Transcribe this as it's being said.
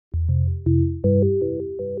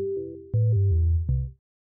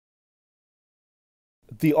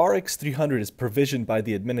The RX300 is provisioned by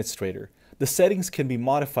the administrator. The settings can be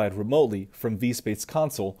modified remotely from vSpace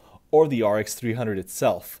console or the RX300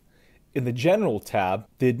 itself. In the General tab,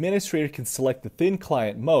 the administrator can select the Thin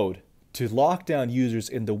Client mode to lock down users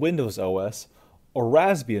in the Windows OS or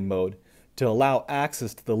Raspbian mode to allow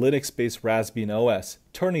access to the Linux-based Raspbian OS,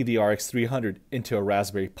 turning the RX300 into a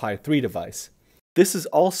Raspberry Pi 3 device. This is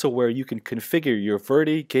also where you can configure your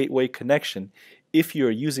VERDE gateway connection if you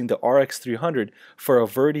are using the RX300 for a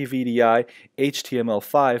VERDE VDI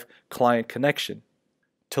HTML5 client connection.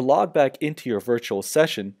 To log back into your virtual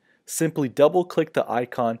session, simply double-click the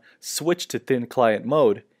icon, switch to Thin Client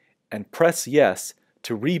mode, and press Yes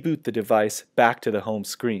to reboot the device back to the home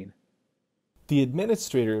screen. The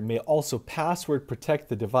administrator may also password protect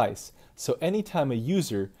the device, so anytime a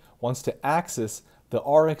user wants to access the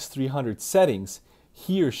RX300 settings,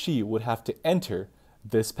 he or she would have to enter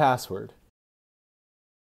this password.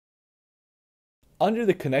 Under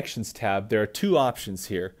the Connections tab, there are two options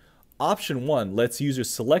here. Option 1 lets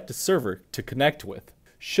users select a server to connect with.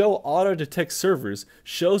 Show Auto Detect Servers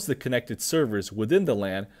shows the connected servers within the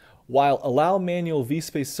LAN, while Allow Manual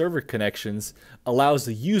vSpace Server Connections allows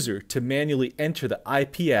the user to manually enter the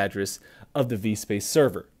IP address of the vSpace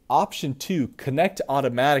server. Option 2, Connect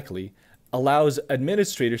Automatically, allows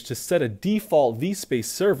administrators to set a default vSpace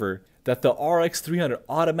server that the RX300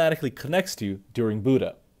 automatically connects to during boot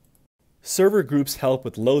up. Server groups help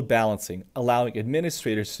with load balancing, allowing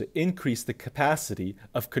administrators to increase the capacity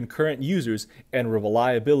of concurrent users and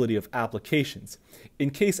reliability of applications.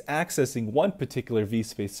 In case accessing one particular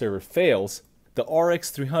vSpace server fails, the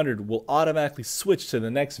RX300 will automatically switch to the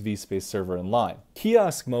next vSpace server in line.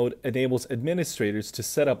 Kiosk Mode enables administrators to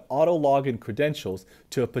set up auto login credentials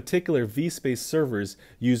to a particular vSpace server's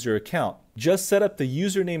user account. Just set up the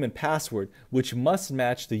username and password, which must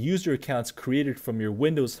match the user accounts created from your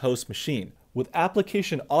Windows host machine. With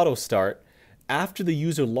Application Auto Start, after the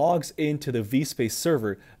user logs into the vSpace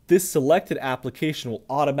server, this selected application will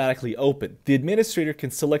automatically open. The administrator can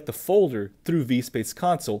select the folder through vSpace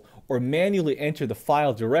console or manually enter the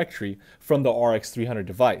file directory from the RX300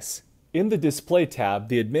 device. In the Display tab,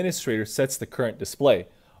 the administrator sets the current display.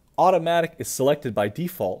 Automatic is selected by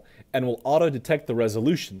default and will auto-detect the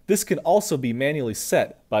resolution. This can also be manually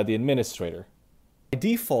set by the administrator. By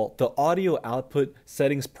default, the audio output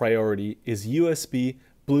settings priority is USB,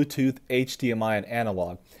 Bluetooth, HDMI, and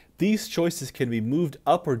analog. These choices can be moved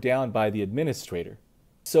up or down by the administrator.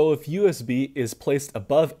 So if USB is placed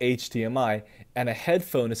above HDMI and a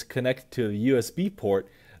headphone is connected to the USB port,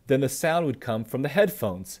 then the sound would come from the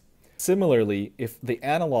headphones. Similarly, if the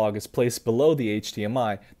analog is placed below the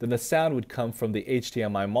HDMI, then the sound would come from the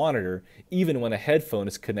HDMI monitor, even when a headphone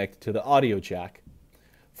is connected to the audio jack.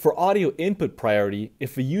 For audio input priority,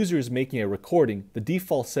 if a user is making a recording, the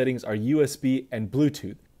default settings are USB and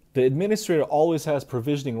Bluetooth. The administrator always has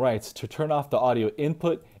provisioning rights to turn off the audio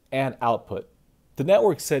input and output. The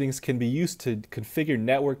network settings can be used to configure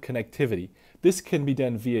network connectivity. This can be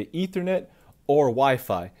done via Ethernet or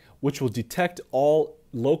Wi-Fi, which will detect all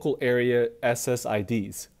local area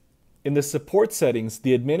SSIDs. In the support settings,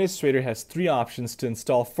 the administrator has three options to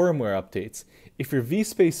install firmware updates. If your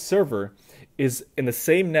vSpace server is in the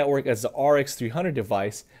same network as the RX300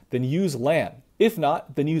 device, then use LAN. If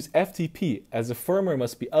not, then use FTP, as the firmware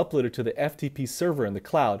must be uploaded to the FTP server in the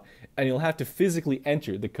cloud, and you'll have to physically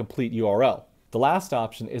enter the complete URL. The last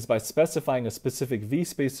option is by specifying a specific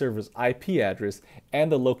vSpace server's IP address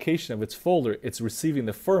and the location of its folder it's receiving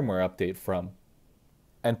the firmware update from.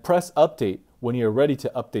 And press Update when you're ready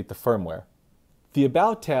to update the firmware. The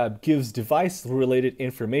About tab gives device-related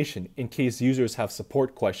information in case users have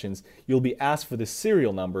support questions. You'll be asked for the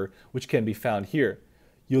serial number, which can be found here.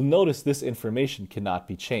 You'll notice this information cannot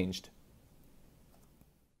be changed.